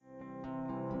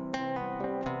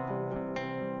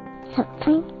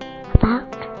something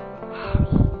about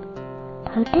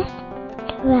Totus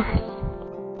Tuus.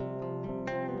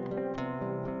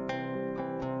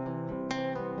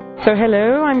 So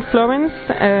hello, I'm Florence,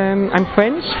 I'm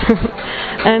French,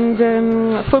 and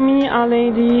for me Our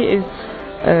Lady is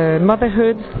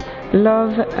motherhood,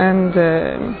 love, and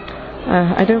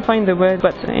I don't find the word,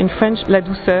 but in French, la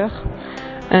douceur,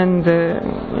 and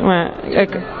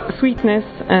sweetness,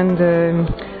 and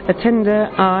a tender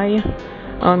eye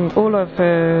on all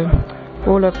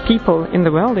of people in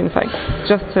the world, in fact,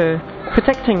 just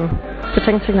protecting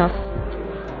us.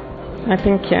 I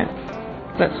think, yeah.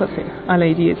 That's what Our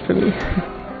Lady is for me.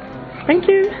 Thank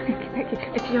you.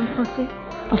 Et puis en français?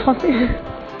 En français.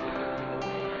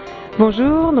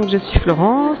 Bonjour, donc je suis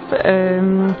Florence.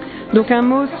 Donc un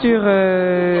mot sur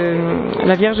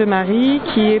la Vierge Marie,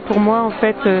 qui est pour moi en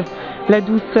fait la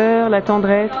douceur, la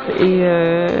tendresse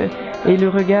et le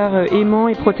regard aimant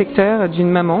et protecteur d'une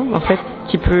maman en fait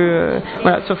qui peut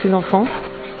sur ses enfants.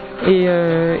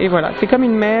 Et voilà, c'est comme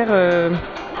une mère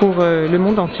pour le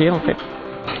monde entier en fait.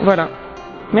 Voilà.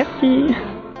 Merci.